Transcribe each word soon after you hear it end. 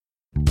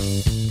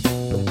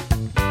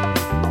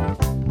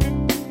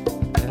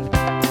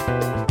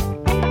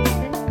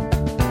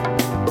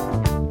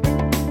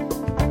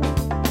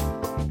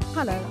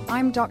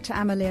I'm Dr.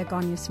 Amalia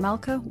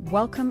Gonyas-Malka.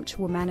 Welcome to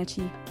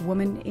Womanity,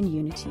 Woman in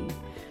Unity,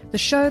 the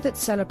show that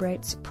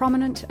celebrates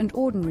prominent and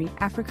ordinary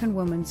African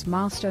women's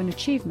milestone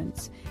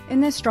achievements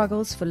in their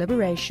struggles for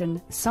liberation,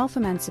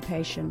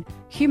 self-emancipation,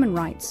 human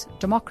rights,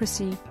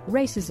 democracy,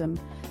 racism,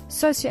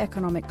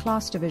 socioeconomic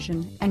class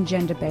division, and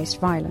gender-based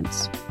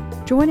violence.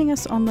 Joining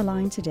us on the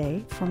line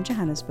today from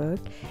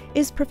Johannesburg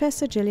is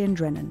Professor Gillian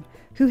Drennan,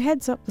 who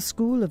heads up the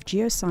School of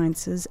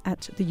Geosciences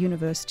at the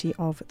University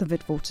of the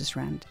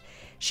Witwatersrand.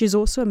 She is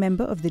also a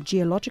member of the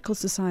Geological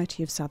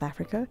Society of South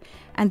Africa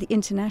and the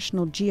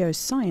International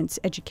Geoscience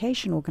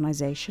Education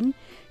Organization.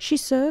 She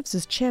serves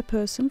as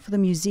chairperson for the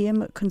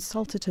Museum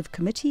Consultative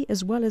Committee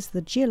as well as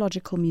the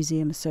Geological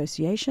Museum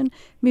Association,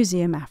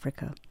 Museum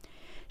Africa.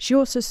 She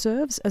also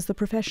serves as the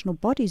professional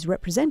body's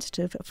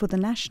representative for the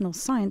National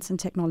Science and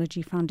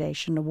Technology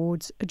Foundation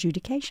Awards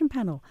Adjudication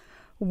Panel.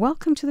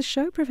 Welcome to the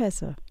show,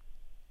 Professor.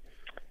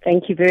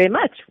 Thank you very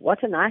much.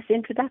 What a nice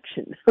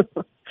introduction.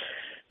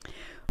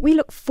 We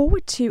look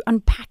forward to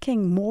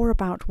unpacking more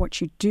about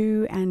what you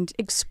do and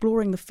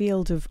exploring the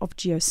field of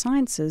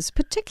geosciences,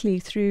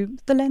 particularly through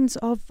the lens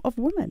of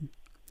women.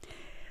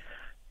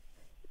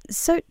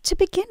 So to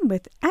begin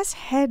with, as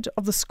head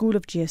of the School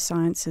of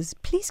Geosciences,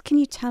 please can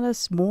you tell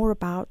us more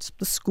about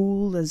the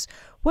school as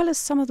well as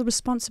some of the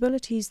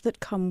responsibilities that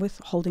come with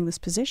holding this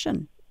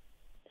position?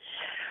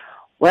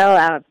 Well,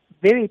 I'm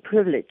very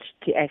privileged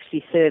to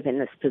actually serve in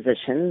this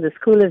position. The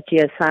School of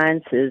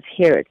Geosciences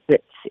here at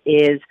WITS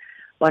is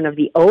one of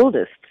the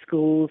oldest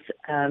schools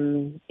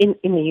in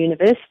the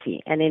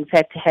university, and in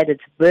fact had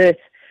its birth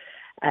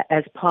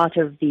as part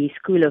of the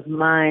School of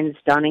Mines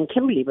down in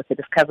Kimberley with the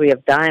discovery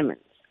of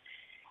diamonds.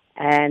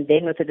 And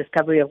then with the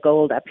discovery of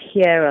gold up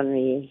here on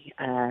the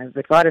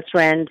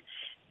Witwatersrand,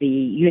 the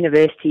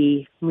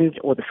university moved,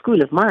 or the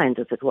School of Mines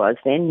as it was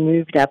then,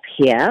 moved up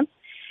here.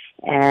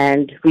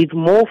 And we've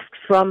morphed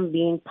from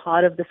being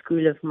part of the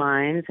School of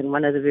Mines and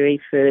one of the very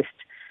first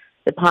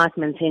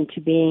departments into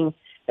being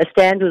a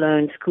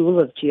standalone School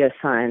of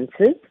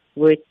Geosciences,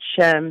 which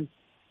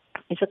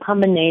is a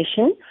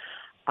combination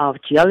of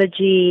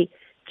geology,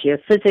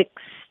 geophysics,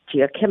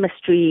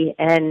 geochemistry,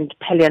 and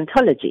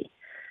paleontology.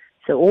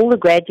 So all the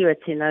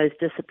graduates in those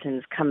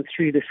disciplines come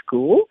through the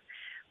school.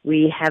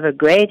 We have a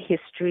great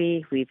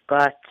history. We've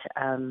got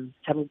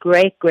some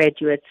great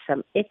graduates,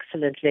 some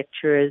excellent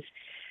lecturers.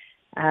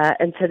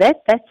 And so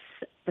that's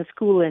the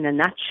school in a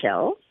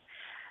nutshell.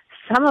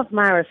 Some of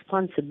my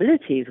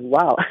responsibilities,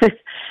 wow.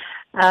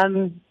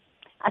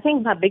 I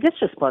think my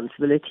biggest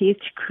responsibility is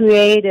to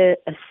create a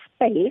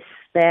space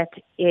that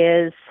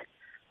is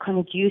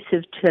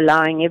conducive to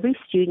allowing every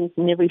student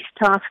and every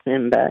staff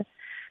member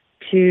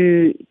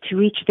to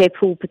reach their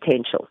full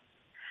potential.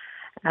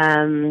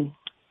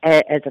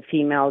 As a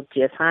female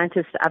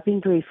geoscientist, I've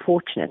been very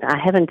fortunate. I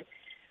haven't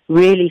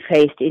really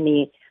faced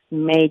any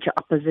major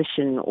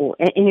opposition,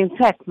 and in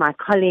fact, my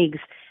colleagues,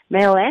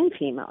 male and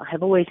female,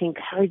 have always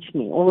encouraged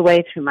me all the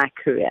way through my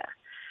career.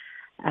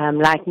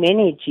 Like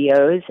many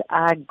geos,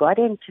 I got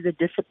into the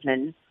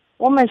discipline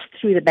almost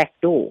through the back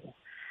door.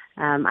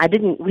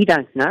 We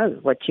don't know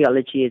what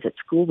geology is at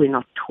school. We're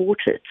not taught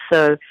it.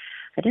 So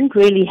I didn't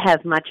really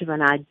have much of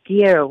an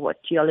idea of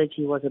what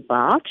geology was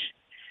about.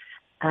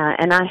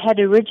 And I had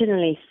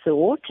originally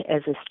thought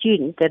as a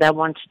student that I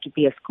wanted to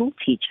be a school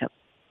teacher.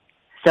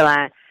 So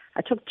I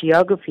took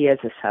geography as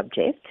a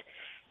subject,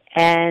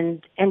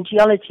 and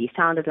geology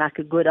sounded like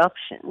a good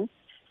option.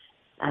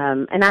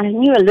 And I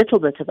knew a little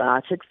bit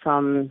about it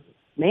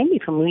mainly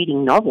from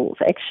reading novels,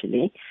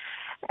 actually.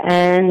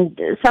 And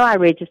so I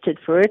registered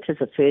for it as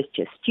a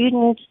first-year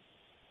student,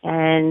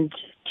 and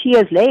 2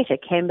 years later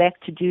came back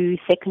to do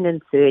second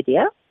and third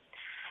year,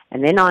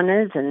 and then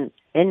honors, and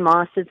then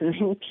masters, and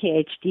then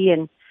PhD,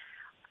 and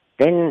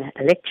then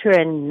a lecturer,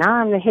 and now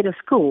I'm the head of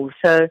school.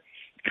 So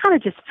it kind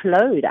of just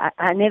flowed.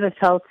 I never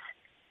felt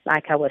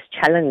like I was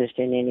challenged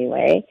in any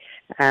way,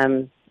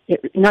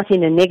 not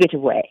in a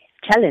negative way.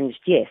 Challenged,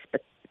 yes,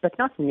 but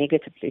not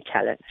negatively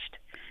challenged.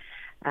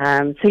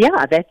 So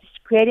yeah, that's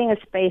creating a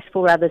space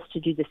for others to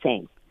do the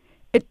same.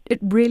 It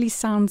really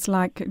sounds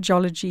like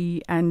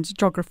geology and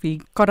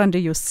geography got under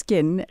your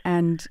skin,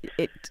 and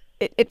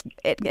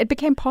it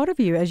became part of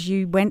you as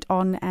you went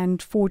on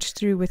and forged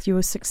through with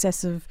your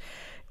successive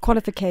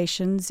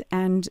qualifications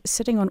and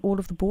sitting on all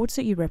of the boards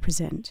that you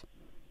represent.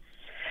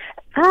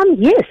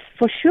 Yes,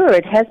 for sure.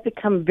 It has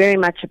become very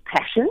much a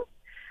passion.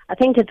 I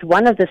think it's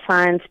one of the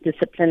science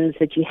disciplines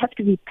that you have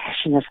to be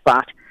passionate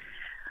about.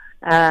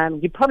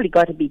 You probably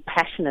got to be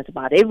passionate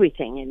about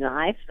everything in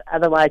life,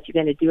 otherwise you're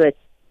going to do it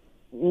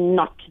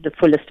not to the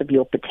fullest of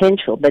your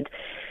potential. But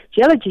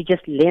geology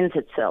just lends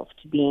itself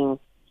to being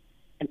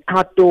an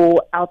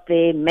outdoor, out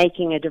there,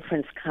 making a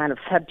difference kind of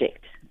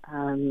subject.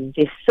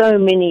 There's so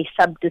many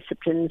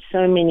sub-disciplines,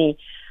 so many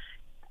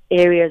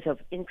areas of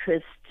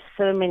interest,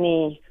 so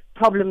many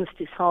problems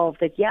to solve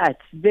that, yeah,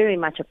 it's very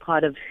much a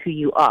part of who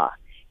you are.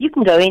 You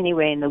can go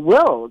anywhere in the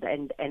world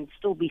and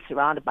still be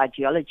surrounded by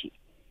geology.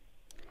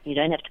 You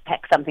don't have to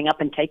pack something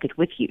up and take it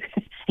with you.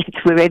 It's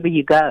wherever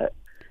you go.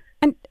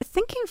 And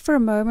thinking for a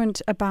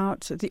moment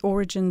about the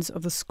origins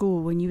of the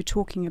school, when you were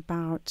talking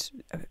about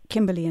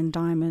Kimberley and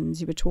diamonds,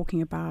 you were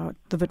talking about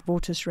the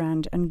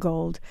Witwatersrand and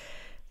gold,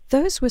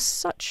 those were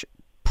such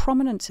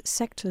prominent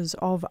sectors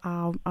of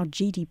our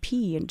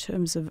GDP in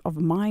terms of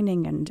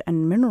mining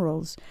and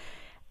minerals.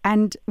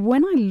 And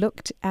when I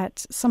looked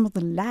at some of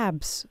the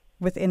labs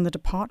within the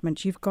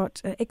department, you've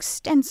got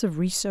extensive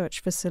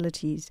research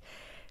facilities.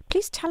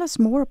 Please tell us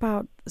more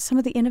about some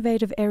of the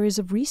innovative areas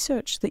of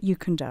research that you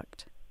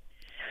conduct.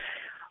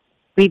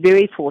 We're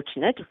very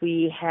fortunate.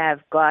 We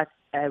have got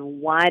a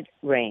wide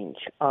range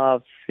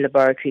of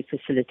laboratory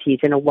facilities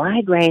and a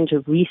wide range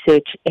of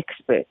research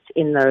experts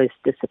in those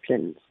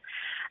disciplines.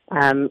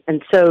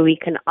 And so we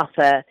can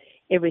offer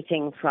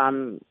everything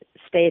from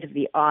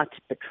state-of-the-art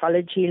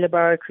petrology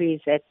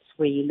laboratories, that's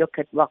where you look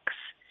at rocks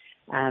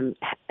under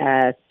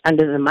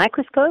the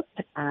microscope,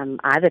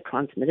 either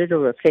transmitted or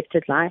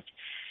reflected light,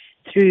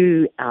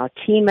 through our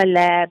TEMA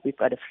lab. We've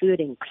got a fluid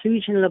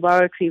inclusion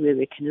laboratory where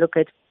we can look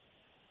at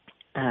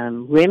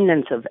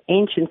remnants of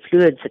ancient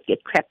fluids that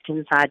get trapped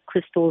inside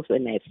crystals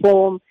when they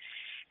form.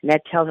 And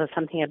that tells us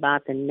something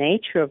about the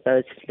nature of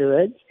those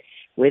fluids,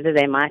 whether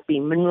they might be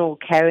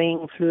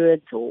mineral-carrying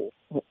fluids or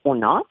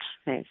not.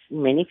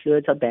 Many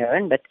fluids are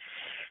barren, but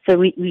so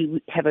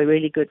we have a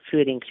really good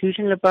fluid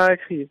inclusion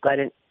laboratory. We've got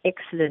an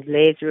excellent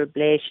laser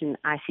ablation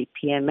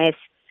ICP-MS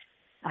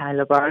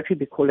laboratory.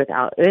 We call it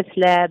our Earth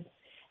Lab.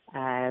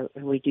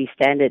 We do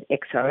standard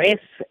XRF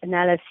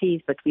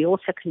analyses, but we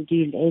also can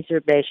do laser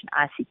ablation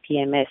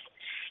ICP-MS.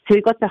 So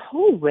we've got the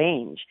whole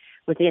range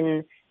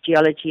within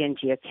geology and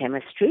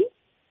geochemistry.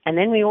 And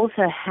then we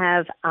also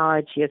have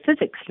our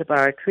geophysics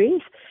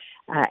laboratories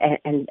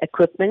and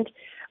equipment,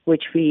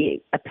 which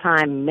we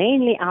apply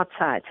mainly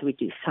outside. So we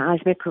do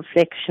seismic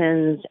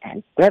reflections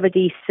and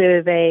gravity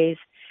surveys.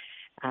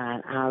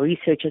 Our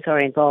researchers are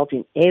involved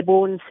in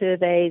airborne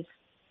surveys.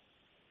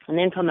 And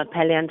then from a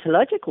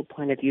paleontological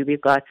point of view,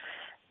 we've got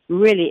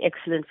really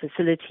excellent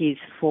facilities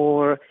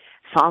for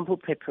sample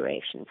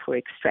preparation, for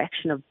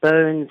extraction of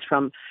bones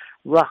from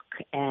rock,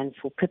 and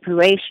for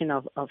preparation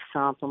of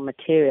sample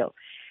material.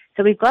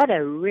 So we've got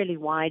a really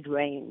wide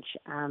range.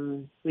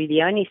 We're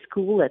the only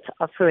school that's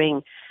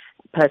offering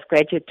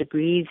postgraduate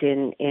degrees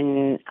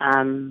in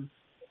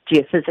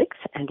geophysics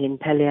and in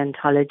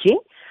paleontology.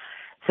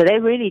 So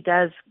that really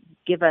does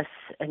give us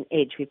an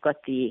edge. We've got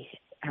the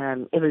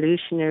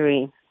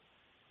Evolutionary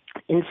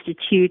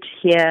Institute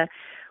here.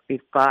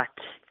 We've got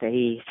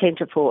the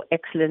Center for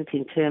Excellence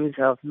in terms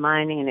of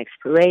mining and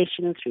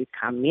exploration through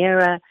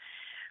Chimera.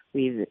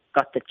 We've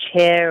got the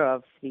chair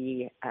of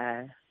the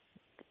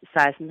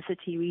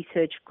Seismicity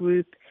Research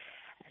Group,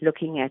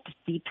 looking at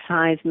deep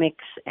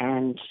seismics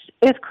and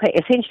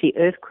essentially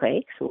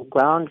earthquakes or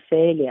ground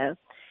failure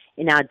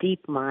in our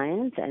deep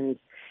mines. And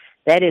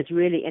that is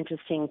really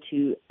interesting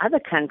to other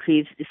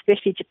countries,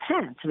 especially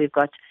Japan. So we've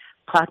got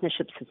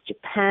partnerships with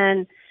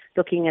Japan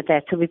looking at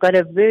that. So we've got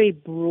a very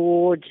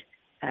broad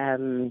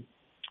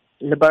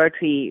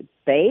laboratory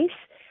base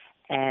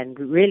and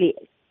really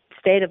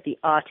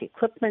state-of-the-art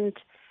equipment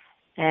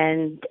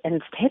and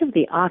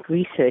state-of-the-art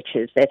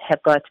researchers that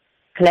have got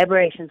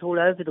collaborations all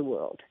over the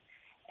world,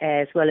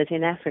 as well as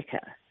in Africa.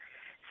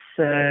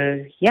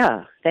 So,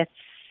 yeah, that's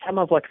some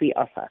of what we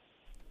offer.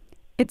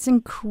 It's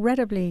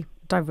incredibly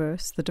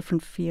diverse, the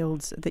different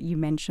fields that you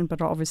mentioned,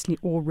 but are obviously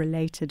all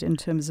related in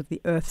terms of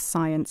the earth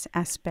science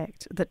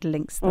aspect that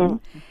links them.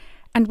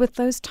 And with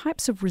those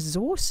types of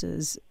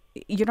resources,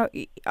 you know,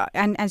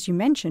 and as you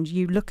mentioned,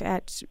 you look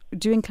at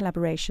doing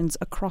collaborations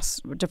across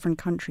different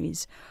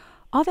countries.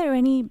 Are there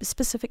any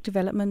specific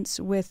developments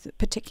with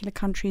particular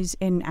countries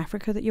in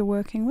Africa that you're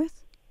working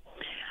with?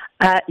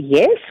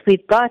 Yes,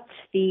 we've got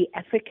the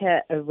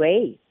Africa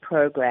Array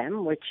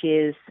program, which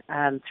is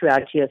through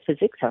our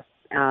geophysics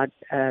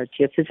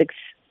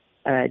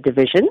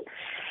division.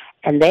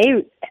 And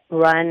they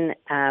run,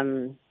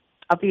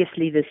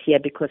 obviously this year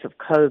because of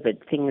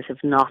COVID, things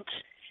have not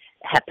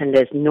happened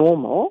as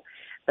normal,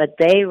 but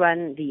they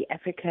run the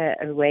Africa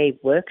Array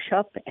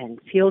workshop and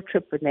field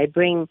trip, and they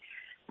bring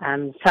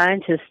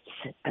scientists,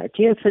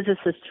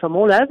 geophysicists from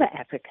all over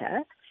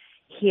Africa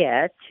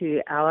here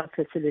to our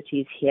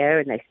facilities here,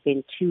 and they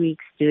spend 2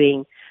 weeks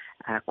doing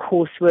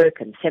coursework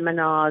and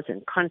seminars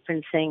and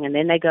conferencing, and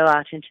then they go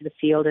out into the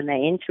field and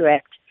they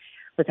interact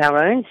with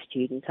our own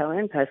students, our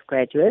own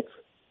postgraduates,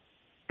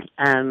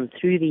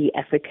 through the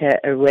Africa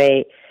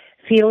Array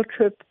field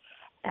trip,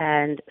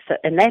 and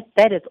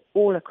that is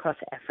all across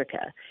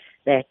Africa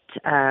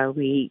that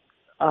we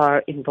are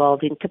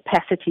involved in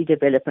capacity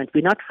development.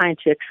 We're not trying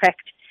to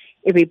attract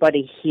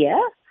everybody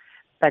here,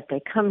 but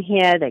they come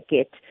here, they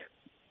get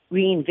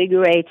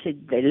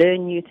reinvigorated, they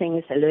learn new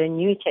things, they learn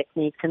new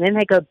techniques, and then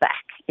they go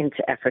back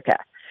into Africa.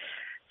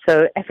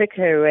 So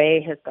Africa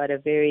Array has got a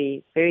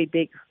very, very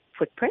big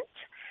footprint.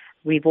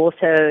 We've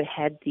also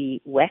had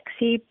the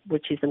WAXI,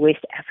 which is the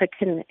West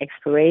African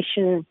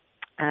Exploration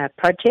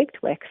Project,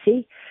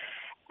 WAXI,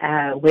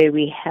 where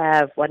we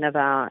have one of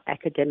our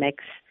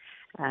academics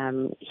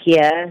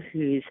here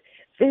who's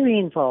very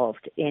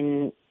involved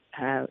in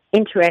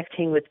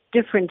interacting with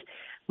different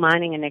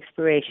mining and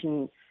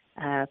exploration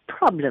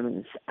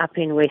problems up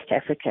in West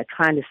Africa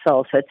trying to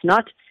solve. So it's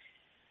not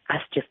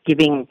us just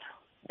giving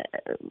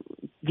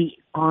the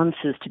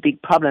answers to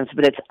big problems,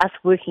 but it's us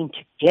working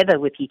together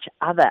with each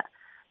other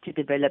to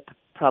develop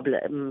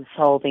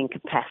problem-solving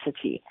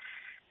capacity.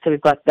 So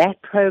we've got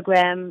that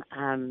program.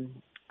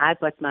 I've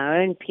got my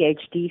own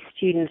PhD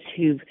students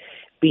who've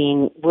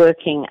been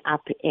working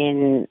up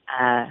in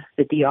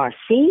the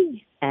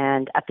DRC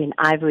and up in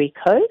Ivory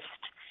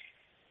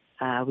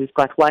Coast. We've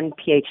got one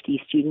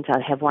PhD student.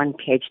 I'll have one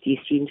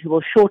PhD student who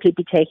will shortly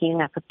be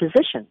taking up a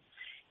position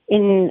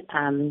in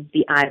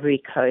the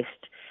Ivory Coast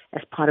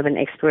as part of an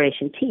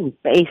exploration team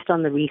based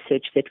on the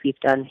research that we've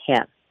done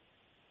here.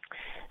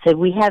 So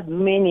we have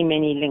many,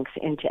 many links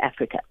into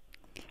Africa.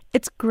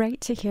 It's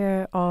great to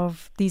hear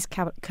of these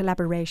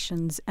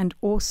collaborations and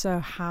also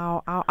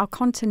how our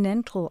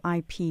continental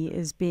IP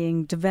is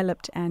being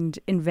developed and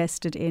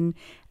invested in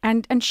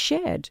and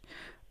shared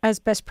as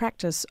best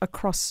practice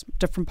across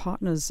different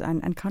partners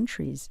and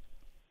countries.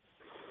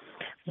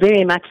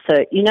 Very much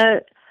so. You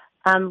know,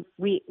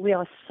 we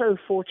are so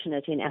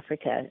fortunate in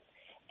Africa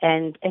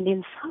and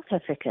in South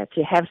Africa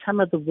to have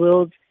some of the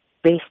world's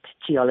best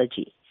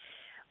geology.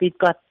 We've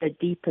got the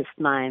deepest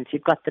mines.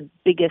 We've got the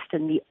biggest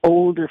and the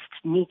oldest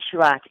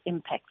meteorite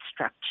impact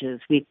structures.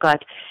 We've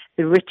got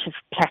the richest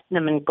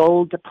platinum and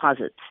gold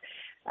deposits,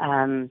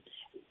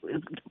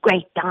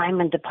 great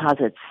diamond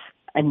deposits.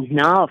 And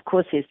now, of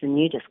course, there's the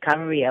new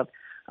discovery of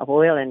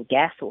oil and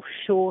gas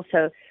offshore.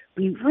 So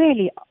we've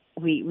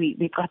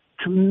got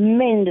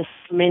tremendous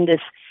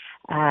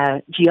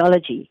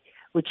geology,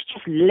 which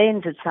just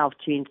lends itself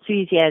to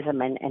enthusiasm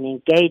and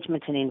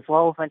engagement and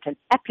involvement and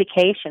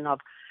application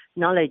of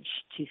knowledge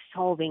to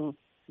solving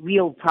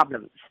real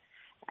problems.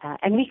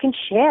 And we can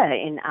share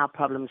in our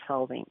problem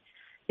solving.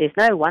 There's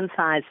no one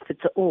size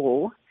fits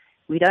all.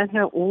 We don't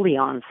know all the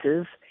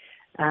answers.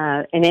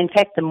 And in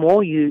fact, the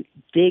more you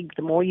dig,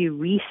 the more you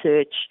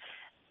research,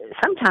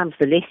 sometimes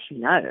the less you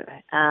know.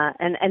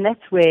 And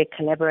that's where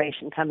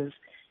collaboration comes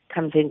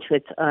into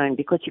its own,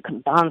 because you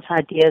can bounce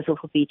ideas off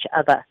of each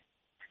other.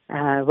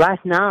 Right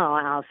now,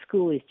 our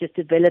school is just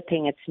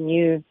developing its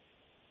new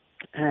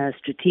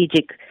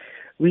strategic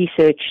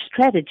research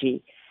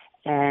strategy,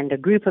 and a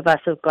group of us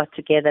have got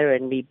together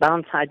and we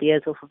bounce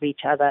ideas off of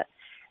each other,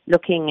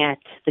 looking at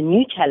the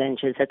new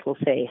challenges that will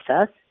face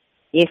us.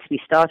 Yes, we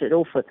started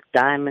off with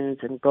diamonds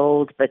and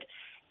gold, but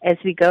as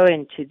we go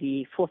into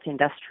the fourth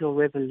industrial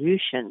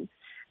revolution,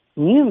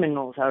 new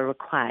minerals are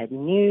required,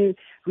 new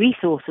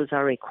resources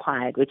are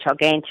required, which are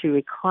going to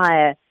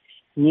require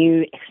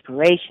new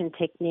exploration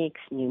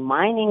techniques, new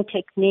mining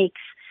techniques.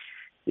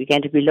 We're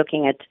going to be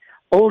looking at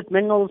old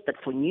minerals, but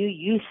for new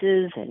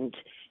uses, and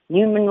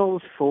new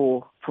minerals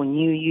for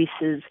new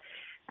uses.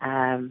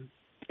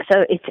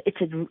 So it's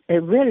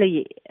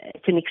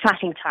an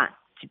exciting time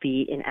to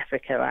be in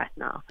Africa right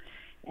now.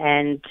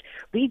 And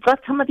we've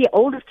got some of the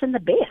oldest and the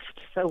best.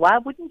 So why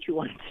wouldn't you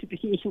want to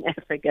be in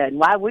Africa? And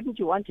why wouldn't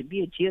you want to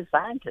be a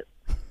geoscientist?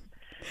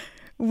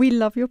 We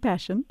love your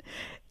passion.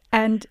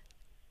 And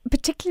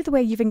particularly the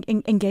way you've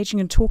engaging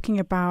and talking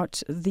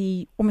about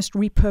the almost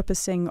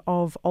repurposing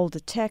of older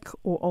tech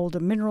or older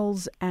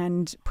minerals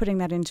and putting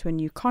that into a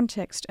new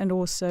context, and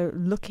also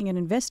looking and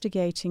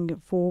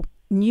investigating for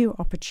new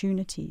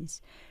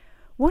opportunities.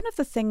 One of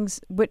the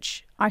things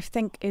which I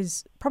think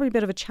is probably a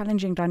bit of a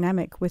challenging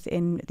dynamic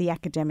within the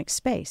academic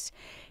space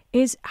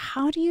is,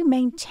 how do you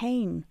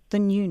maintain the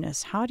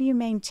newness? How do you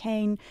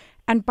maintain,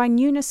 and by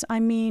newness I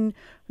mean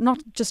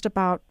not just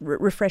about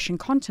refreshing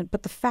content,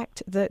 but the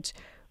fact that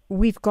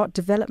we've got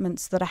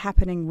developments that are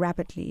happening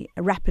rapidly.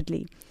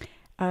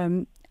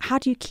 How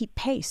do you keep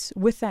pace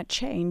with that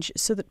change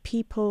so that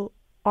people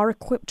are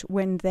equipped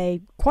when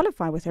they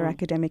qualify with their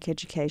academic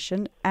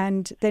education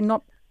and they're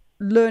not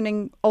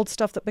learning old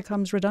stuff that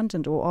becomes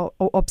redundant or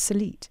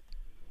obsolete?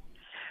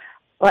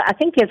 Well, I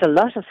think there's a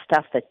lot of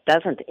stuff that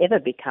doesn't ever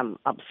become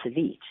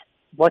obsolete.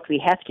 What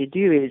we have to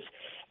do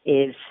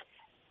is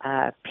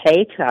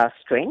play to our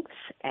strengths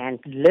and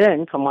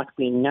learn from what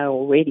we know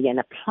already and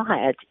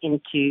apply it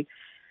into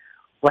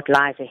what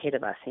lies ahead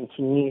of us,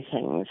 into new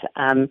things.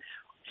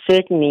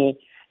 Certainly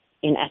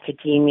in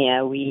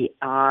academia, we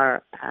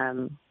are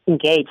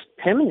engaged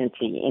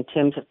permanently in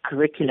terms of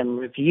curriculum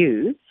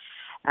review.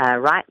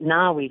 Right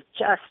now, we've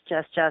just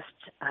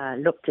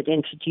looked at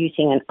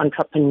introducing an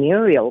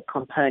entrepreneurial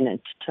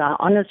component to our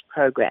honors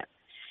program.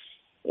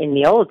 In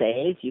the old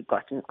days, you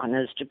got an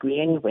honors degree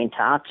and you went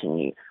out and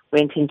you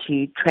went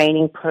into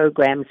training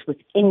programs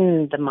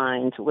within the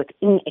mines,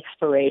 within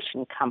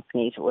exploration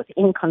companies, or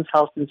within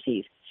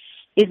consultancies.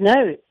 There's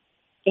no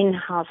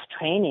in-house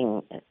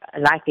training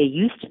like there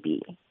used to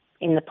be.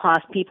 In the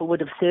past, people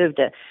would have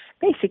served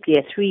basically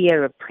a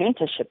 3-year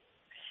apprenticeship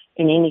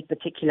in any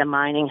particular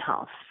mining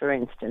house, for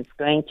instance,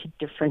 going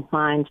to different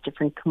mines,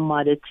 different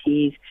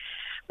commodities.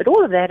 But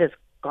all of that has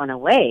gone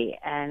away.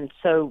 And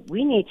so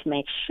we need to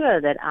make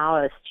sure that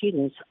our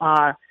students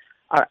are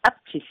up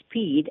to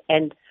speed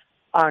and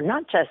are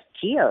not just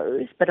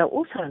geos, but are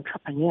also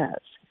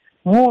entrepreneurs.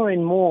 More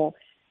and more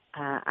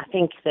I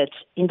think that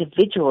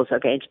individuals are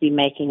going to be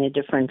making a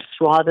difference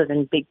rather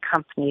than big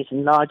companies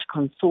and large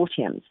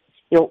consortiums.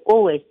 There'll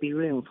always be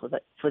room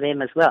for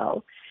them as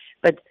well,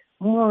 but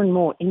more and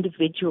more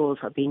individuals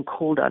are being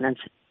called on, and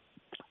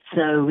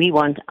so we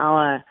want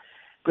our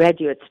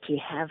graduates to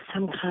have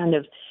some kind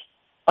of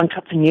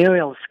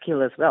entrepreneurial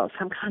skill as well,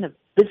 some kind of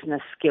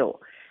business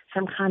skill,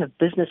 some kind of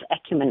business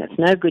acumen. It's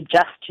no good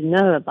just to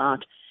know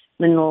about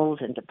minerals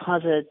and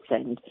deposits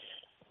and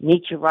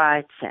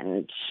meteorites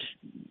and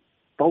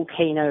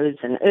volcanoes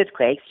and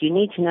earthquakes. You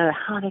need to know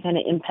how they're going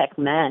to impact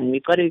man.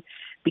 We've got to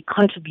be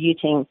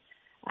contributing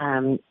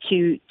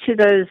to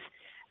those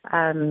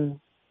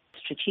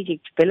strategic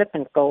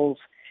development goals.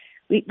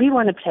 We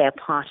want to play a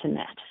part in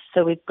that.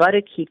 So we've got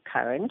to keep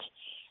current.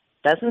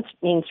 Doesn't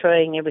mean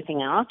throwing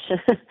everything out.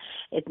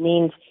 It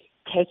means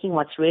taking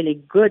what's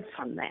really good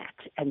from that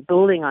and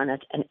building on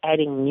it and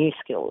adding new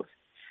skills.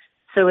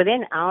 So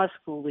within our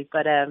school, we've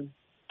got a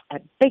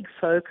big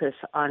focus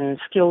on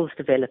skills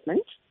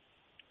development.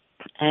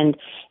 And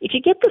if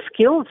you get the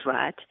skills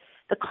right,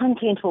 the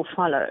content will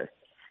follow.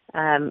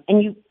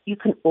 And you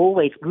can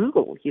always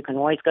Google. You can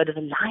always go to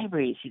the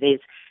libraries. There's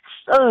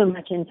so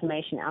much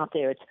information out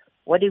there. It's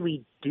what do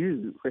we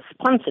do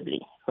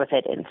responsibly with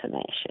that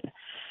information?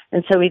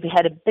 And so we've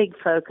had a big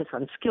focus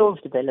on skills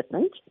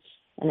development.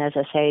 And as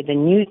I say, the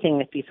new thing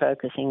that we're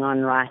focusing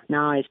on right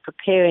now is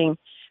preparing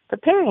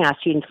our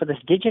students for this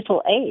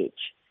digital age,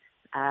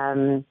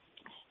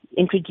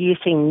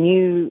 introducing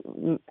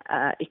new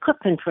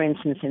equipment, for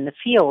instance, in the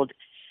field.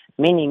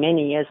 Many,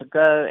 many years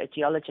ago, a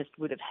geologist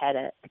would have had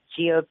a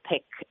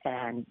geopick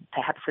and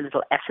perhaps a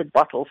little acid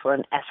bottle for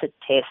an acid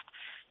test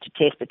to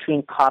test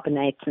between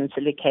carbonates and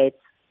silicates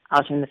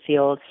out in the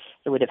field.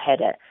 They would have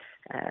had a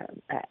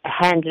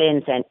hand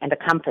lens and a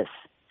compass.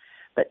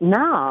 But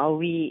now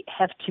we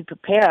have to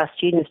prepare our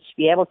students to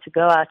be able to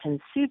go out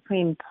and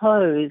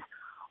superimpose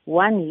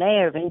one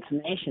layer of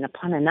information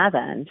upon another.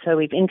 And so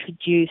we've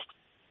introduced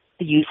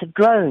the use of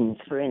drones,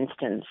 for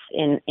instance,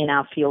 in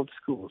our field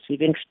schools.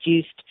 We've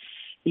introduced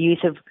the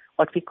use of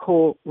what we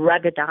call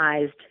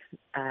ruggedized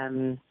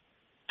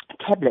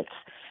tablets.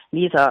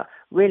 These are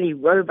really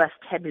robust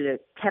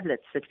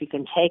tablets that we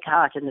can take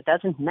out, and it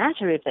doesn't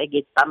matter if they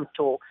get bumped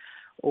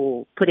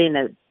or put in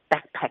a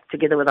backpack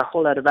together with a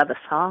whole lot of other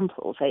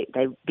samples.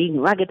 They've been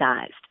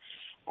ruggedized,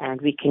 and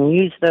we can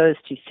use those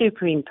to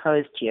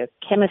superimpose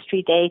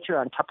geochemistry data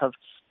on top of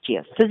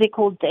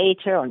geophysical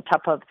data, on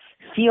top of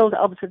field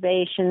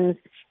observations,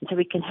 and so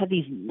we can have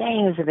these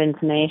layers of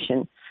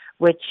information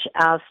which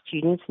our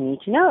students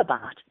need to know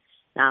about.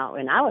 Now,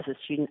 when I was a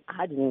student,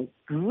 I didn't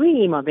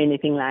dream of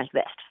anything like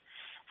that.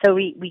 So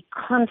we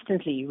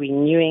constantly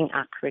renewing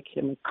our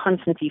curriculum,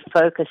 constantly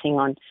focusing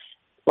on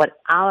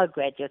what our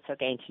graduates are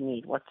going to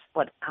need, what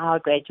our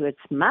graduates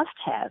must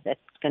have that's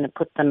going to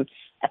put them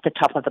at the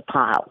top of the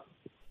pile.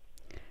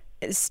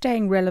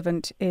 Staying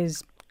relevant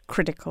is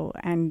critical,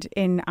 and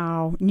in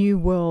our new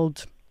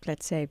world,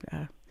 let's say,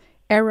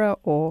 era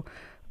or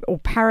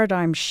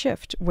paradigm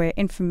shift where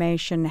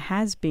information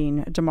has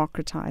been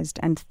democratized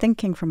and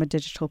thinking from a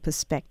digital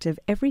perspective,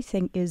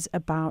 everything is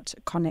about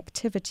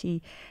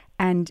connectivity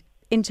and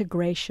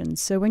integration.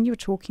 So when you're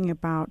talking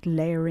about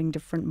layering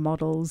different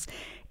models,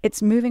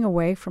 it's moving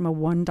away from a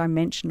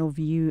one-dimensional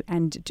view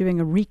and doing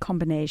a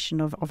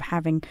recombination of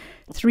having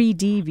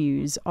 3D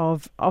views,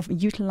 of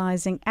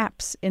utilizing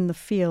apps in the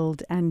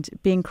field and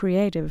being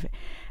creative.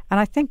 And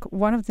I think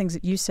one of the things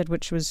that you said,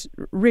 which was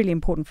really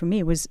important for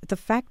me, was the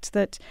fact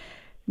that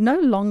no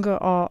longer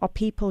are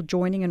people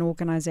joining an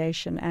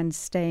organization and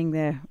staying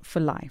there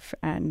for life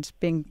and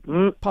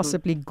being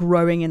possibly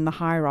growing in the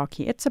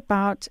hierarchy. It's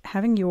about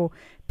having your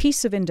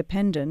piece of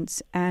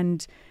independence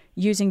and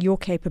using your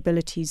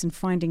capabilities and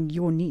finding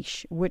your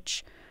niche,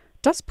 which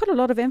does put a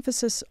lot of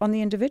emphasis on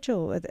the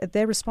individual.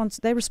 They're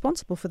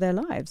responsible for their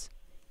lives.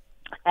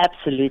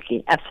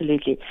 Absolutely,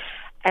 absolutely.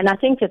 And I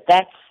think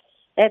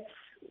that's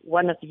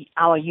one of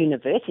our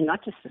university,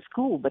 not just the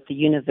school, but the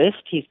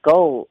university's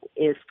goal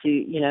is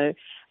to,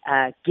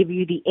 give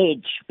you the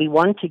edge. We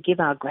want to give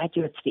our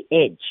graduates the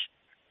edge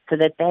so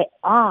that they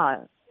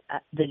are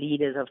the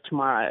leaders of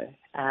tomorrow,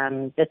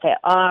 that they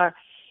are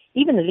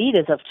even the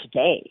leaders of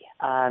today.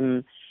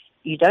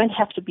 You don't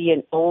have to be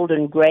an old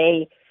and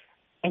gray,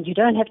 and you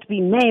don't have to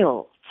be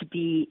male to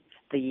be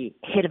the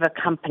head of a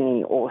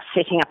company or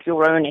setting up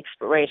your own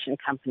exploration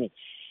company.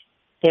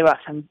 There are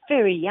some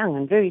very young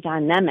and very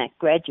dynamic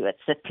graduates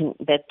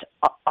that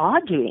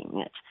are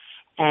doing it,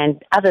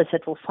 and others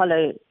that will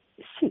follow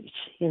suit.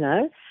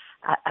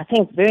 I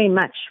think very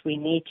much we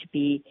need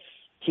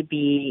to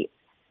be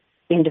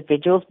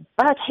individuals.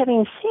 But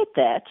having said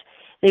that,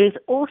 there is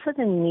also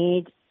the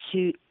need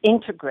to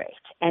integrate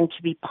and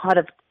to be part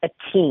of a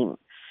team.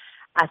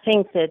 I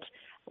think that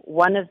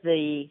one of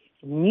the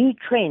new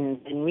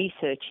trends in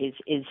research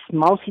is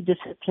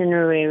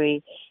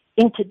multidisciplinary,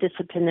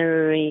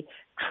 interdisciplinary,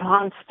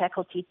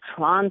 trans-faculty,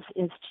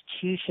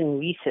 trans-institution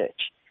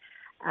research.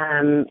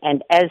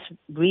 And as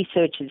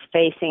research is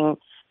facing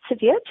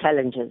severe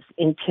challenges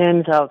in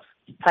terms of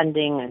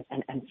funding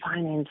and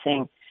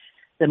financing,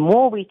 the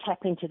more we tap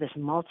into this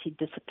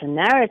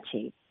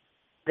multidisciplinarity,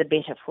 the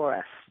better for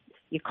us.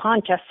 You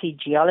can't just see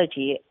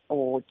geology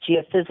or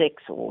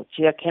geophysics or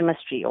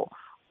geochemistry or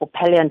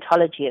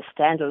paleontology as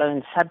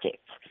standalone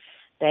subjects.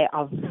 They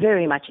are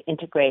very much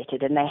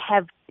integrated, and they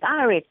have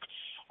direct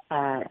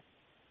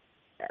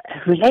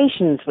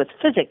relations with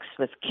physics,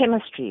 with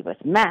chemistry,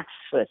 with maths,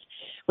 with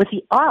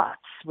the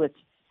arts, with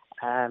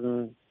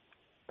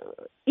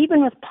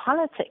even with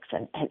politics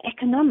and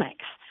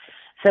economics.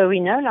 So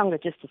we're no longer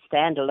just a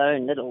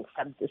standalone little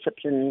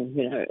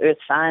subdiscipline, earth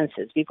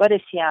sciences. We've got to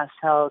see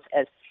ourselves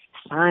as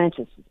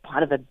scientists, as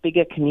part of a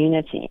bigger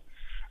community,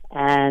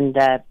 and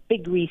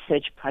big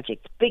research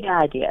projects, big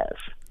ideas.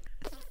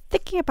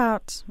 Thinking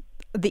about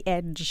the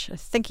edge,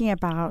 thinking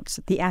about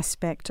the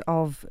aspect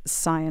of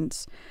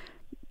science,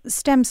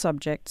 STEM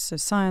subjects, so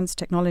science,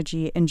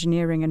 technology,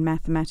 engineering and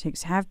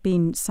mathematics, have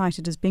been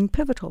cited as being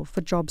pivotal for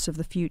jobs of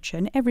the future,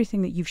 and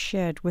everything that you've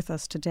shared with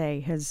us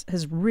today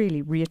has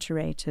really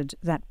reiterated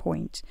that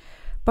point.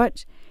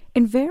 But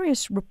in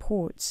various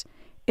reports,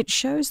 it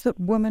shows that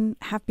women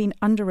have been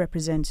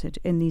underrepresented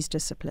in these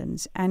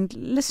disciplines. And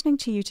listening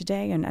to you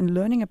today and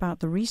learning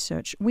about the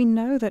research, we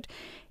know that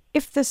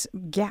if this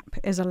gap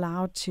is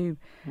allowed to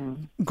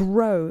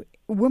grow,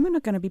 women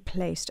are going to be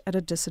placed at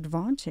a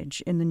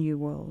disadvantage in the new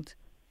world.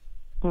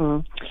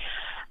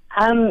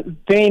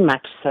 Very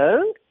much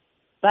so.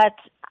 But,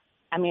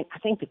 I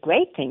think the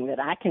great thing that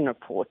I can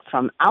report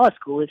from our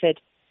school is that,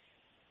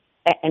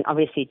 and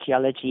obviously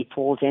geology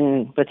falls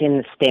in within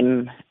the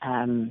STEM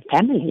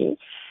family,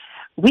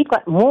 we've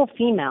got more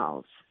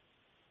females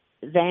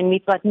than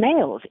we've got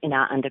males in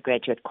our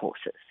undergraduate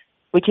courses,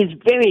 which is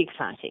very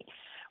exciting.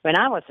 When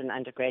I was an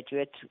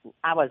undergraduate,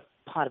 I was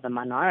part of a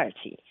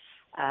minority.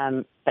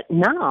 But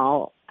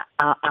now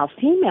our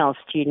female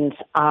students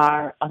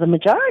are the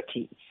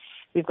majority.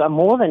 We've got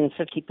more than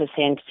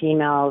 50%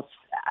 females,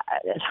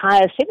 as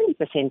high as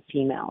 70%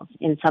 females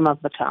in some of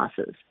the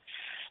classes.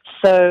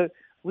 So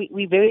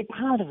we're very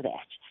proud of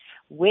that.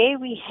 Where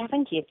we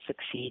haven't yet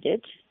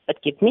succeeded,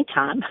 but give me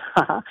time,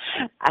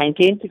 I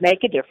intend to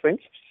make a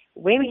difference.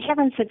 Where we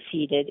haven't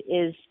succeeded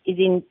is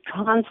in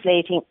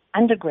translating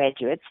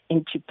undergraduates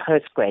into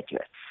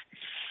postgraduates.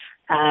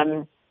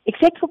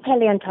 Except for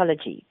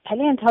paleontology.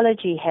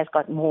 Paleontology has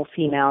got more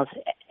females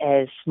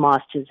as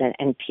masters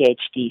and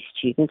PhD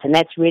students, and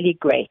that's really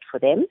great for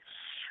them.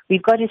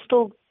 We've got to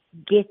still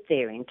get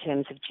there in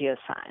terms of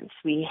geoscience.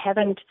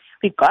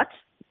 We've got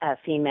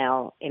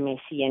female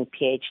MSc and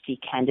PhD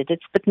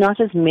candidates, but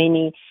not as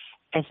many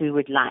as we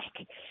would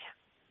like.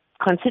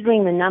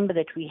 Considering the number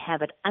that we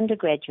have at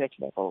undergraduate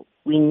level,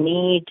 we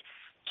need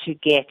to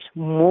get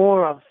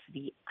more of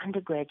the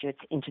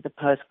undergraduates into the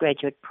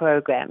postgraduate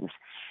programs.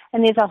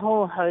 And there's a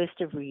whole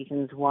host of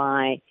reasons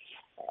why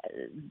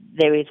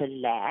there is a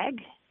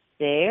lag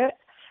there.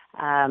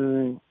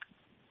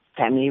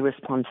 Family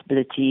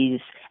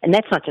responsibilities, and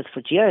that's not just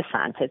for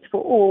geoscience, it's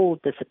for all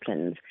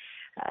disciplines.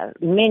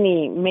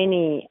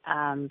 Many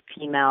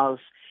females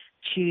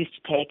choose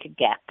to take a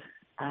gap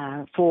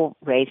for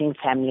raising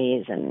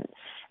families and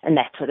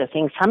that sort of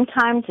thing.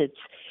 Sometimes it's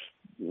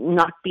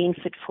not being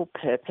fit for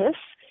purpose.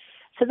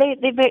 So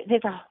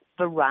there's a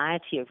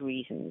variety of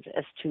reasons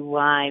as to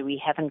why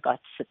we haven't got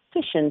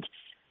sufficient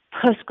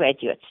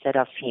postgraduates that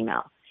are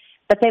female.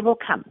 But they will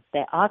come.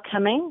 They are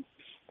coming.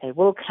 They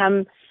will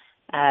come.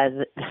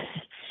 The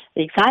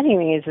exciting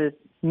thing is that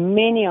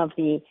many of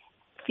the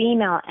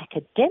female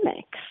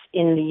academics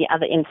in the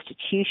other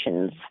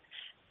institutions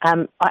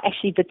are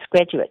actually Wits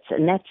graduates,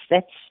 and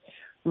that's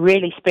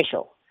really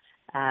special.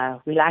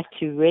 We like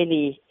to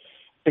really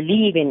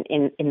believe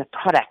in the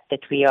product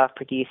that we are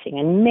producing,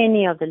 and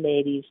many of the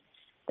ladies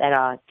that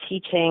are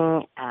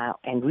teaching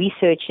and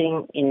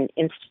researching in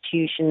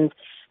institutions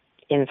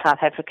in South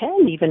Africa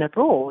and even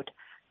abroad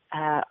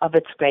are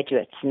Wits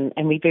graduates, and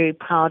we're very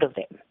proud of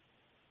them.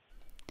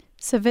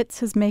 So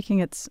Wits is making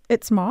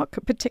its mark,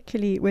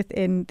 particularly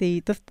within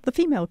the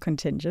female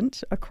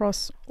contingent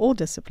across all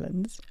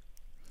disciplines.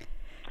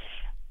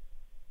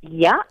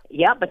 Yeah,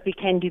 but we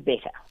can do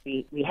better.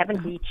 We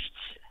haven't reached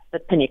the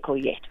pinnacle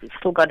yet. We've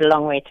still got a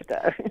long way to go.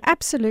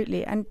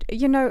 Absolutely. And,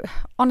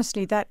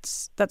 honestly,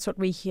 that's what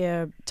we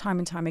hear time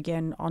and time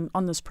again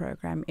on this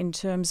program in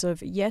terms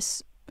of,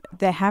 yes,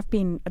 there have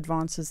been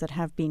advances that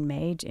have been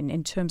made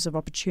in terms of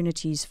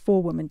opportunities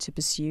for women to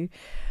pursue,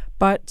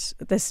 but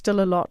there's still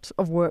a lot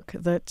of work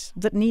that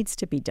needs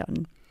to be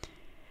done.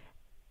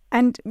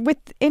 And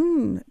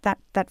within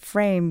that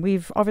frame,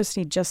 we've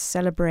obviously just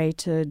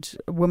celebrated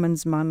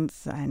Women's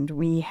Month, and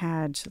we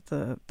had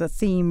the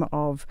theme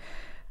of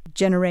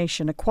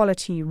generation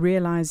equality,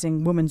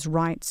 realizing women's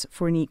rights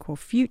for an equal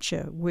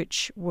future,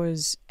 which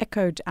was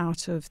echoed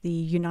out of the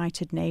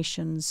United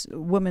Nations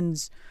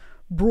Women's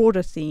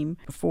broader theme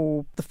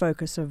for the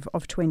focus of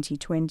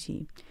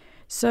 2020.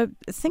 So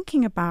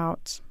thinking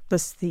about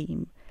this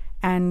theme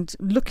and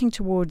looking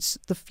towards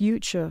the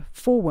future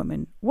for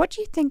women, what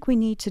do you think we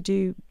need to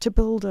do to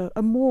build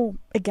a more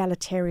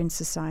egalitarian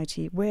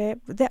society where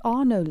there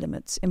are no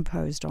limits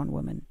imposed on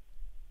women?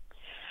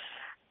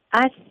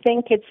 I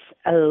think it's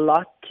a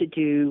lot to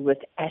do with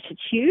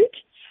attitude.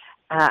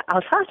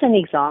 I'll cite an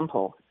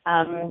example.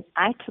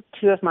 I took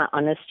two of my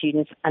honors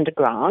students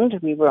underground.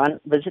 We were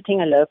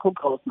visiting a local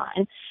gold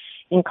mine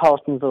in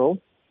Carletonville.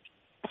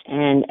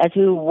 And as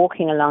we were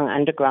walking along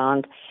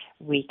underground,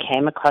 we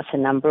came across a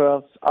number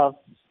of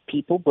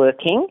people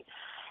working.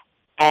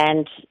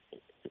 And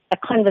a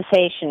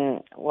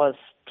conversation was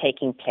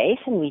taking place,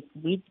 and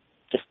we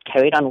just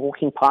carried on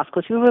walking past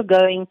because we were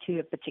going to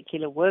a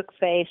particular work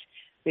phase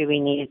where we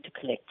needed to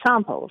collect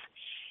samples.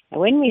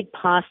 And when we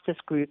passed this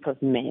group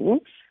of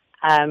men,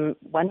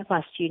 one of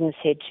my students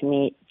said to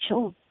me,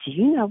 "Jill, do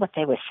you know what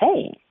they were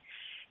saying?"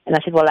 And I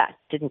said, "Well, I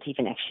didn't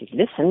even actually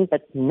listen,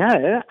 but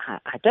no,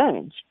 I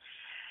don't."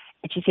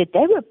 And she said,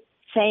 they were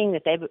saying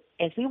that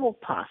as we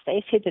walked past,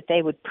 they said that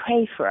they would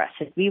pray for us,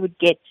 that we would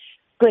get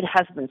good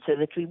husbands so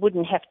that we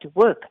wouldn't have to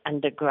work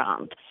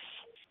underground.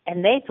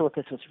 And they thought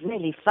this was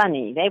really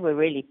funny. They were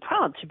really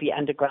proud to be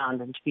underground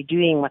and to be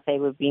doing what they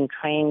were being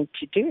trained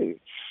to do.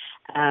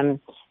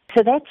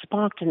 So that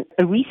sparked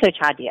a research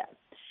idea.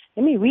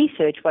 Let me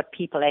research what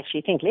people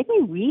actually think. Let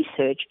me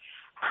research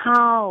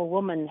how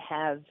women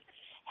have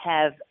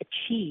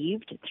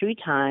achieved through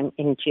time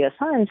in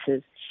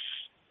geosciences.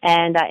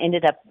 And I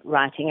ended up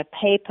writing a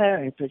paper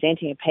and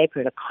presenting a paper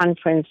at a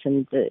conference,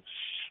 and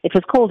it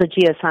was called the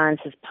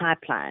Geosciences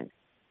Pipeline.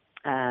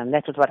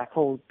 That was what I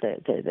called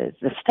the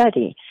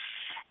study.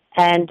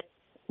 And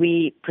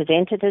we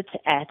presented it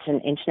at an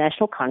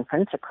international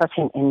conference across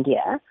in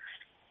India.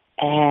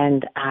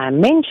 And I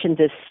mentioned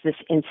this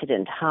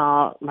incident,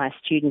 how my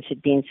students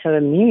had been so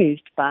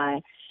amused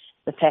by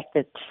the fact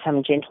that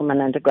some gentleman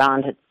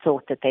underground had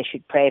thought that they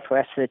should pray for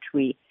us so that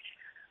we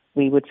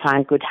would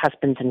find good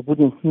husbands and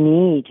wouldn't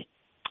need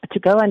to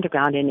go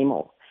underground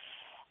anymore.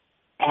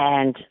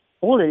 And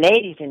all the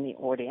ladies in the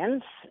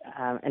audience,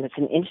 and it's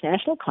an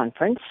international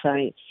conference,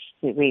 so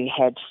we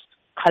had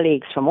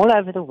colleagues from all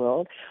over the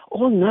world,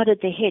 all nodded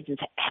their heads and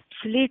said,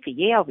 absolutely,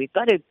 yeah, we've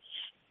got to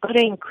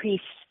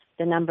increase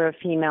the number of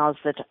females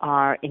that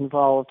are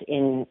involved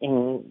in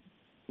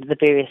the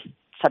various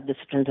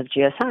subdisciplines of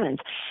geoscience.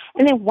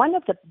 And then one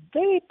of the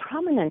very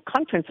prominent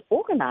conference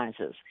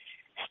organizers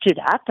stood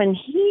up and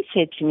he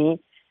said to me,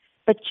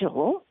 "But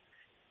Jill,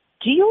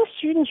 do your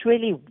students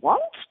really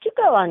want to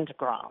go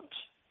underground?"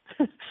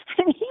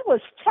 And he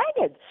was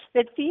staggered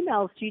that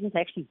female students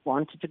actually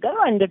wanted to go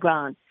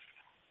underground.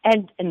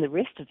 And the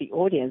rest of the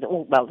audience,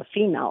 the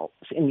females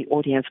in the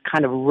audience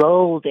kind of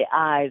rolled their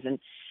eyes and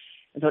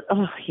thought,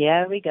 oh,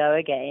 here we go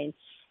again.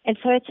 And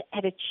so it's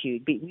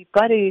attitude. We've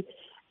got to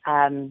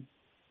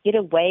get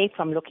away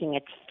from looking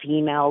at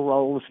female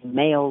roles,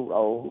 male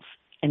roles,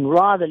 and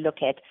rather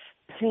look at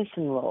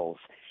person roles.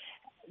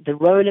 The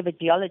role of a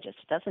geologist,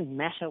 it doesn't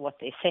matter what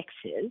their sex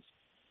is.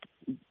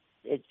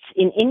 It's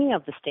in any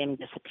of the STEM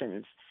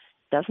disciplines.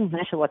 It doesn't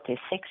matter what their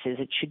sex is.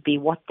 It should be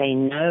what they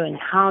know and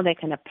how they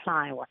can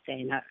apply what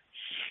they know.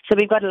 So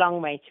we've got a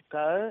long way to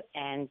go,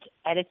 and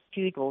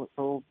attitude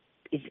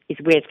is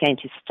where it's going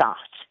to start.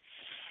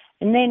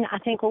 And then I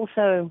think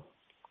also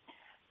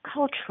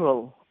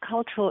cultural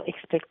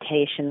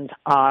expectations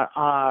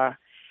are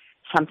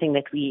something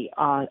that we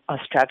are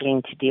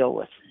struggling to deal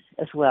with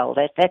as well.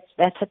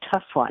 That's a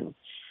tough one.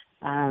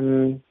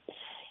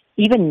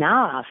 Even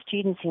now, our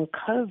students in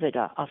COVID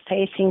are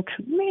facing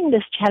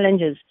tremendous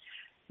challenges,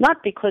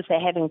 not because they're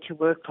having to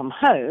work from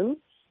home.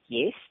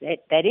 Yes,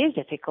 that is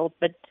difficult,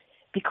 but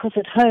because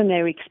at home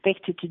they're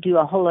expected to do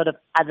a whole lot of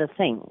other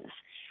things,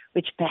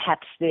 which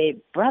perhaps their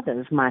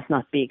brothers might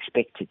not be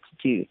expected to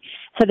do.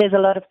 So there's a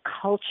lot of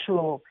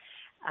cultural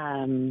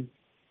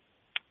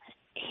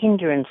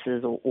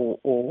hindrances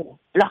or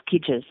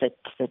blockages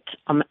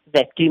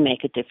that do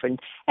make a difference,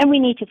 and we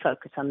need to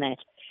focus on that,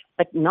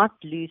 but not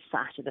lose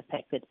sight of the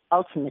fact that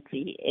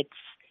ultimately it's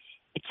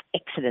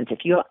excellence.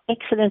 If you're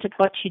excellent at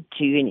what you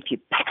do, and if you're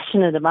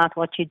passionate about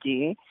what you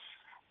do,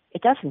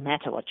 it doesn't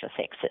matter what your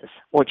sex is,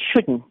 or it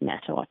shouldn't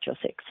matter what your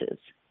sex is.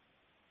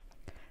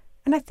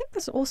 And I think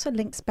this also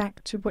links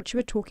back to what you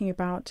were talking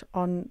about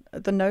on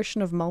the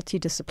notion of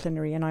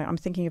multidisciplinary, and I'm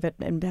thinking of it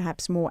in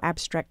perhaps more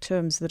abstract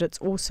terms, that it's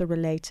also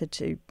related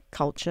to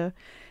culture.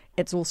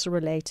 It's also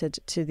related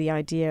to the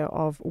idea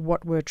of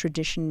what were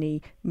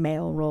traditionally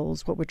male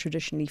roles, what were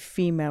traditionally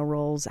female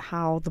roles,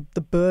 how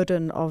the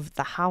burden of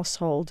the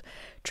household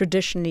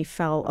traditionally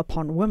fell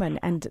upon women.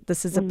 And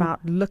this is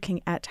about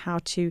looking at how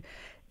to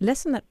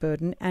lessen that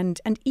burden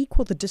and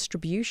equal the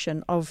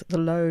distribution of the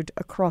load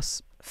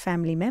across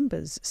family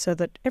members so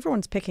that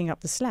everyone's picking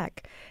up the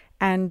slack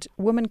and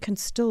women can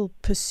still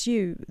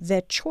pursue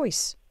their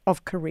choice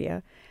of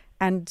career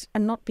and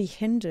not be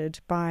hindered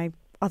by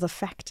other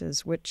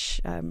factors, which,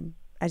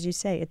 as you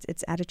say,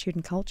 it's attitude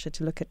and culture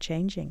to look at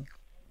changing.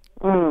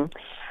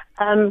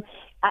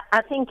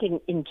 I think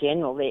in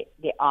general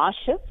there are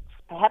shifts.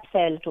 Perhaps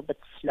they're a little bit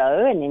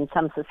slow, and in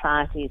some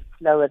societies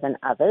slower than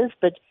others,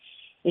 but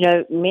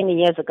many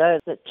years ago,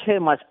 the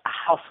term was a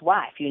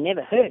housewife. You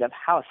never heard of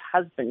house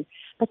husband.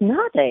 But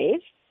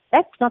nowadays,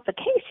 that's not the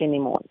case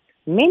anymore.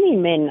 Many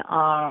men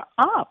are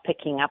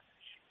picking up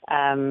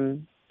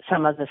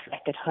some of the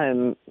slack at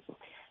home.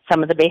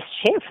 some of the best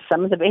chefs,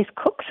 some of the best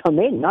cooks are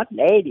men, not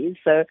ladies.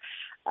 So,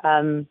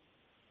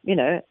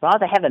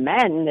 rather have a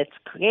man that's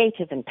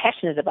creative and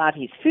passionate about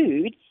his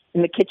food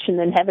in the kitchen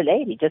than have a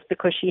lady just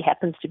because she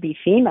happens to be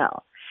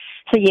female.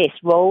 So yes,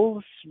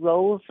 roles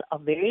are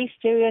very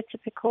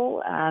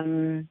stereotypical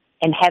and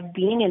have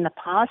been in the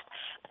past.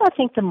 But I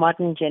think the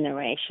modern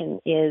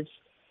generation is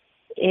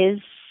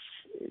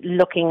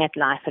looking at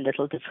life a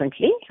little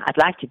differently. I'd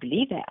like to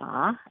believe they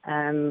are.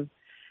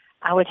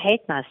 I would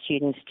hate my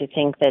students to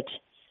think that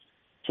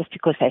just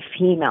because they're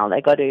female,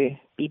 they got to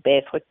be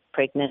barefoot,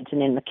 pregnant,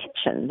 and in the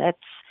kitchen.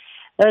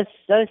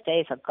 Those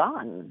days are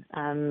gone.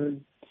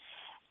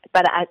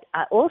 But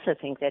I also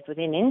think that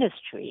within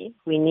industry,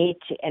 we need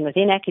to, and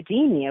within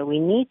academia, we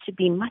need to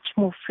be much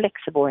more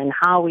flexible in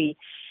how we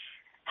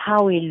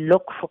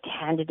look for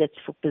candidates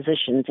for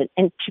positions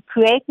and to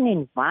create an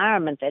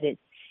environment that it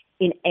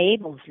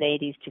enables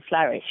ladies to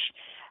flourish.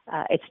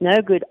 It's no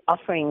good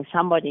offering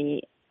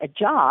somebody a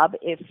job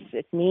if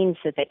it means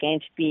that they're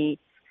going to be,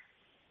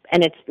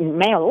 and it's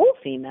male or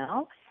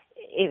female,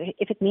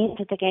 if it means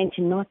that they're going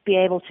to not be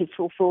able to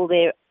fulfill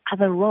their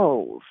other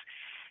roles.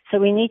 So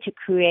we need to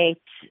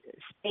create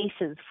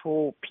spaces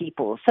for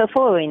people. So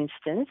for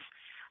instance,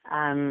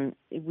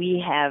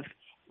 we have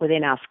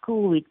within our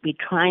school, we're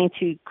trying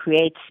to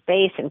create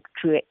space and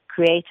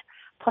create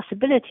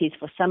possibilities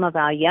for some of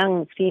our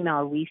young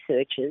female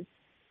researchers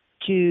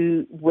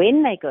to,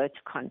 when they go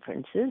to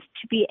conferences,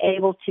 to be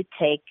able to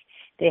take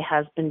their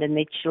husband and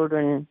their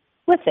children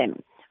with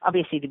them.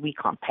 Obviously, we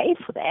can't pay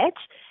for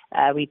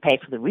that. We pay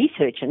for the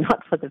research and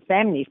not for the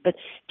families, but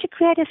to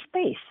create a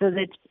space so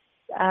that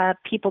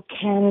people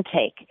can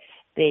take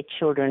their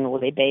children or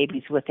their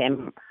babies with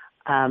them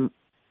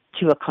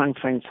to a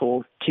conference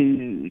or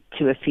to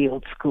a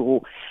field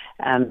school.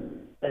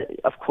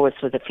 Of course,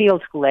 with a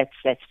field school,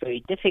 that's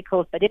very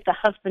difficult. But if the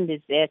husband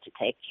is there to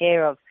take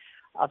care of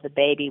the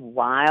baby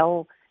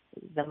while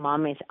the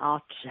mom is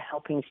out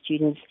helping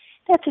students,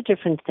 that's a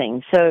different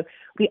thing. So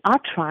we are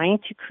trying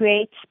to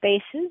create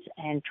spaces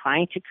and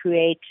trying to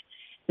create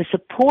the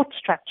support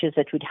structures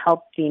that would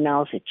help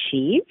females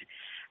achieve.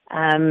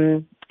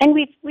 And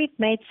we've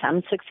made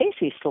some success.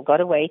 We've still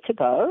got a way to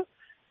go,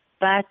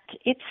 but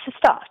it's a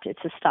start.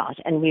 It's a start,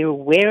 and we're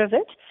aware of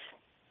it.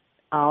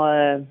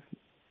 Our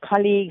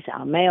colleagues,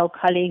 our male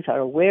colleagues, are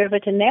aware of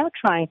it, and they're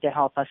trying to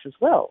help us as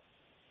well.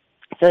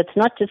 So it's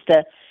not just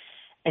a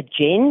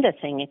gender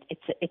thing.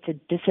 It's a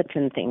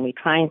discipline thing. We're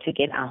trying to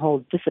get our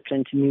whole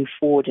discipline to move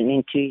forward and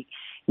into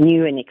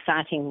new and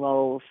exciting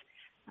roles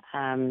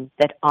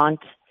that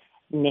aren't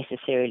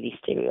necessarily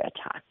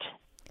stereotyped.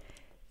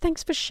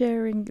 Thanks for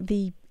sharing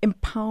the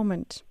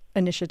empowerment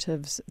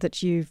initiatives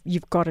that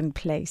you've got in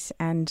place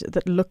and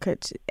that look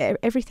at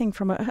everything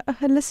from a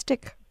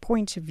holistic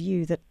point of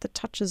view that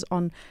touches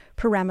on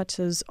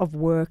parameters of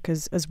work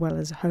as well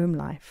as home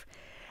life.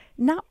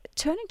 Now,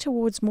 turning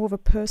towards more of a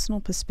personal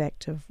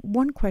perspective,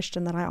 one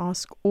question that I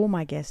ask all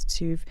my guests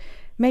who've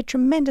made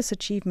tremendous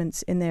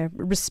achievements in their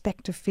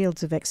respective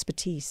fields of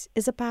expertise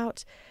is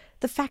about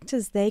the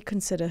factors they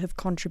consider have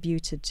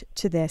contributed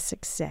to their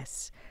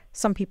success.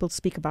 Some people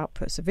speak about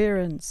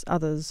perseverance,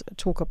 others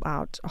talk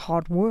about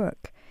hard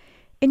work.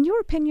 In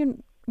your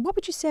opinion, what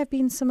would you say have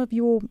been some of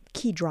your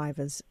key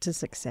drivers to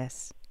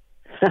success?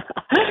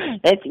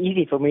 That's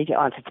easy for me to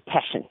answer. It's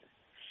passion.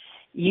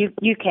 You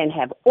can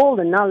have all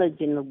the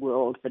knowledge in the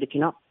world, but if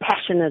you're not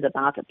passionate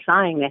about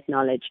applying that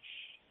knowledge,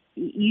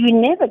 you're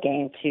never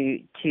going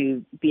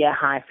to be a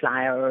high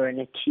flyer or an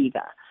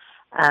achiever.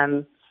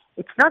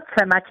 It's not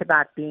so much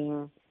about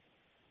being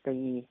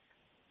the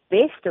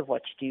best of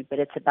what you do, but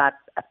it's about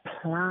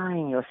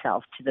applying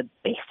yourself to the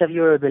best of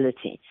your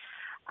ability.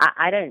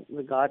 I don't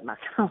regard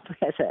myself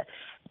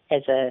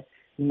as a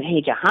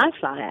major high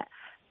flyer,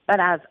 but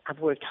I've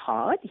worked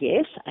hard,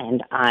 yes,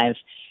 and I've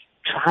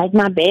tried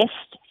my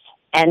best,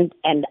 and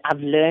I've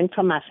learned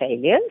from my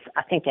failures.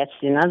 I think that's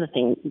another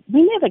thing.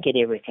 We never get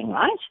everything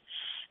right.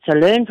 So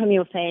learn from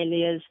your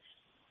failures,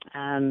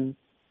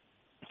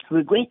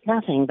 regret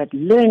nothing, but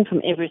learn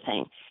from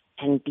everything.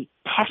 And be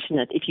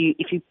passionate. If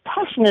you're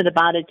passionate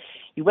about it,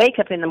 you wake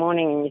up in the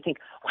morning and you think,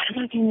 what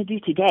am I going to do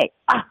today?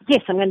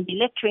 Yes, I'm going to be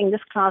lecturing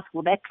this class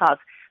or that class.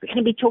 We're going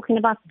to be talking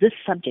about this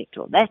subject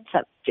or that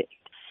subject.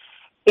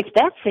 If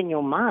that's in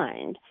your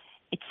mind,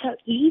 it's so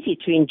easy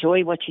to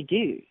enjoy what you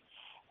do.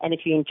 And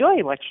if you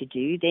enjoy what you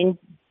do, then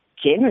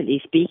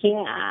generally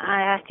speaking,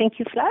 I think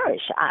you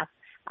flourish.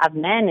 I've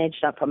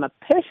managed at a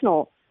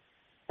personal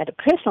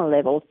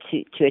level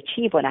to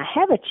achieve what I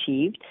have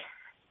achieved,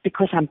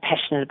 because I'm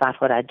passionate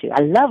about what I do. I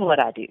love what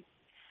I do.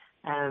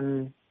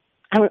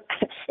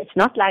 It's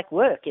not like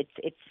work.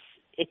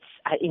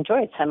 I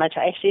enjoy it so much.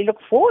 I actually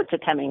look forward to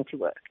coming to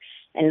work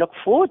and look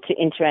forward to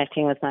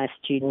interacting with my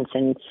students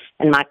and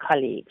my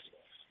colleagues.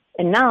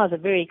 And now is a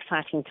very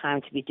exciting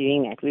time to be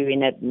doing that. We're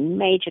in a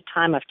major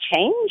time of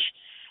change,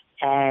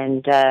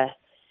 and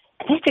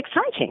that's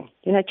exciting.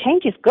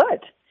 Change is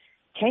good.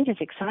 Change is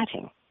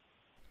exciting.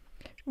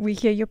 We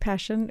hear your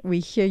passion, we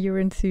hear your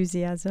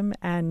enthusiasm,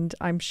 and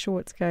I'm sure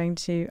it's going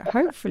to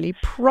hopefully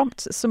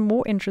prompt some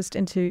more interest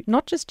into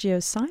not just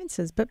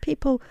geosciences, but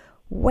people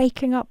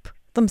waking up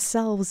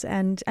themselves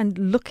and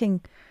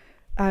looking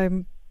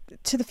to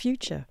the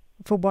future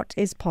for what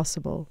is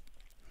possible.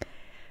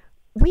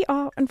 We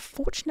are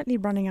unfortunately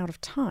running out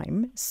of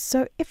time,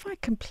 so if I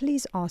can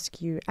please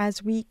ask you,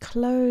 as we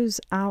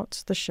close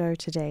out the show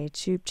today,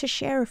 to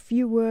share a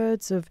few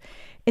words of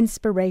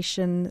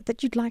inspiration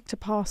that you'd like to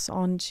pass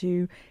on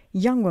to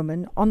young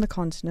women on the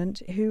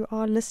continent who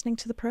are listening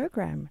to the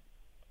program.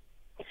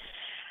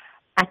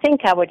 I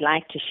think I would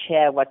like to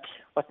share what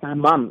my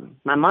mom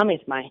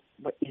is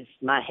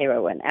my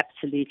heroine,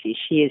 absolutely.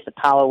 She is the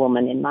power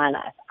woman in my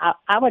life.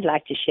 I would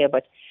like to share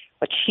what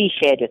she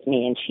shared with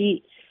me, and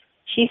she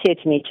said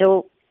to me,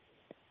 Jill,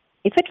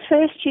 if at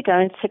first you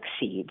don't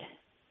succeed,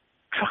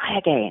 try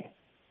again.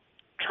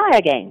 Try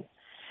again.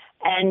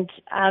 And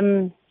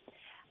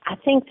I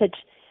think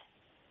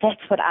that's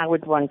what I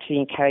would want to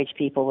encourage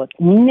people with.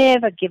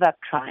 Never give up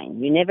trying.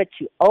 You're never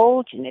too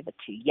old, you're never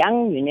too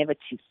young, you're never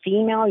too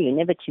female, you're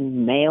never too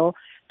male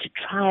to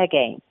try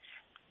again.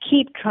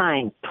 Keep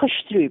trying. Push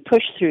through.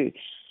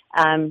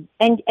 And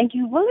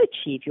you will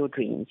achieve your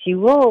dreams. You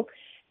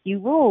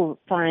will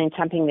find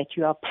something that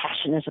you are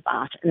passionate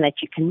about and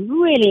that you can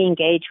really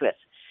engage with.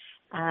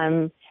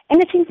 And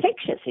it's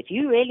infectious. If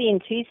you're really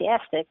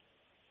enthusiastic,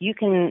 you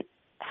can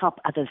help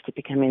others to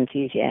become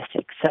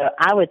enthusiastic. So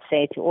I would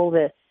say to all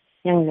the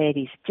young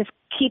ladies, just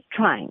keep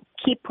trying,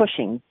 keep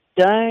pushing.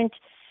 Don't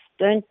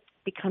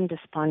become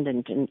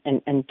despondent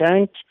and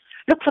don't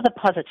look for the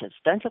positives.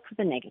 Don't look for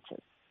the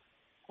negatives.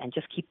 And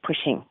just keep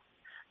pushing.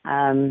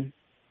 And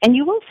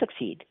you will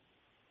succeed.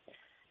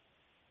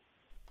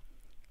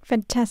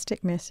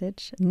 Fantastic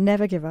message.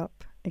 Never give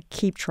up.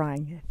 Keep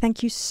trying.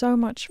 Thank you so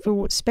much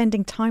for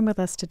spending time with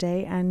us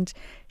today and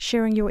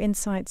sharing your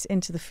insights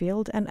into the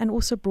field and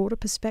also broader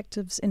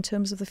perspectives in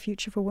terms of the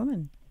future for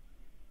women.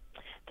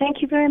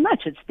 Thank you very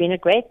much. It's been a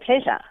great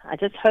pleasure. I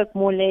just hope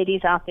more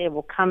ladies out there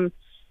will come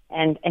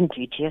and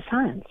do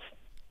geoscience.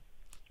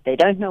 They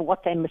don't know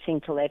what they're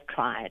missing till they've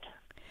tried.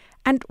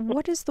 And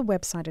what is the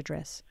website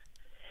address?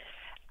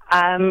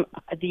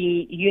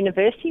 The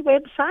university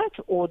website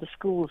or the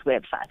school's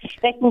website.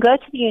 They can go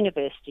to the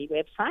university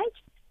website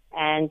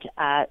and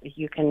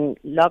you can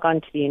log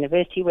on to the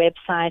university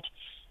website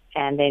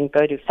and then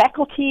go to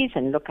faculties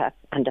and look up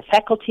under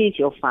faculties.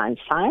 You'll find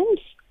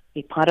science.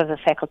 Be part of the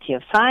Faculty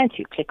of Science.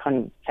 You click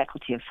on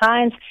Faculty of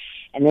Science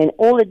and then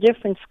all the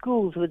different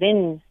schools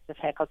within the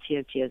Faculty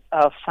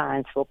of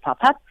Science will pop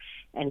up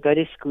and go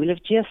to School of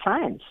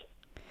Geoscience.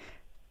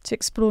 To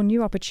explore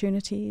new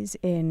opportunities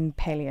in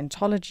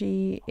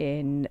paleontology,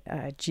 in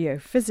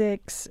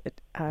geophysics,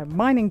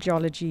 mining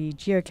geology,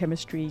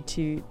 geochemistry,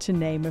 to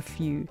name a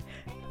few.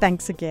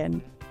 Thanks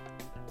again.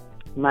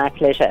 My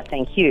pleasure.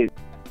 Thank you.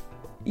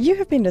 You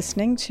have been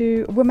listening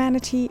to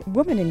Womanity,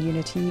 Women in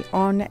Unity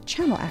on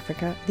Channel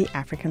Africa, The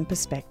African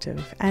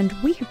Perspective. And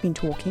we have been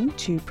talking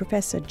to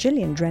Professor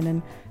Gillian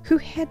Drennan, who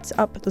heads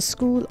up the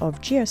School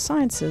of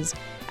Geosciences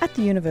at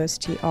the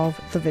University of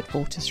the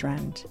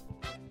Witwatersrand.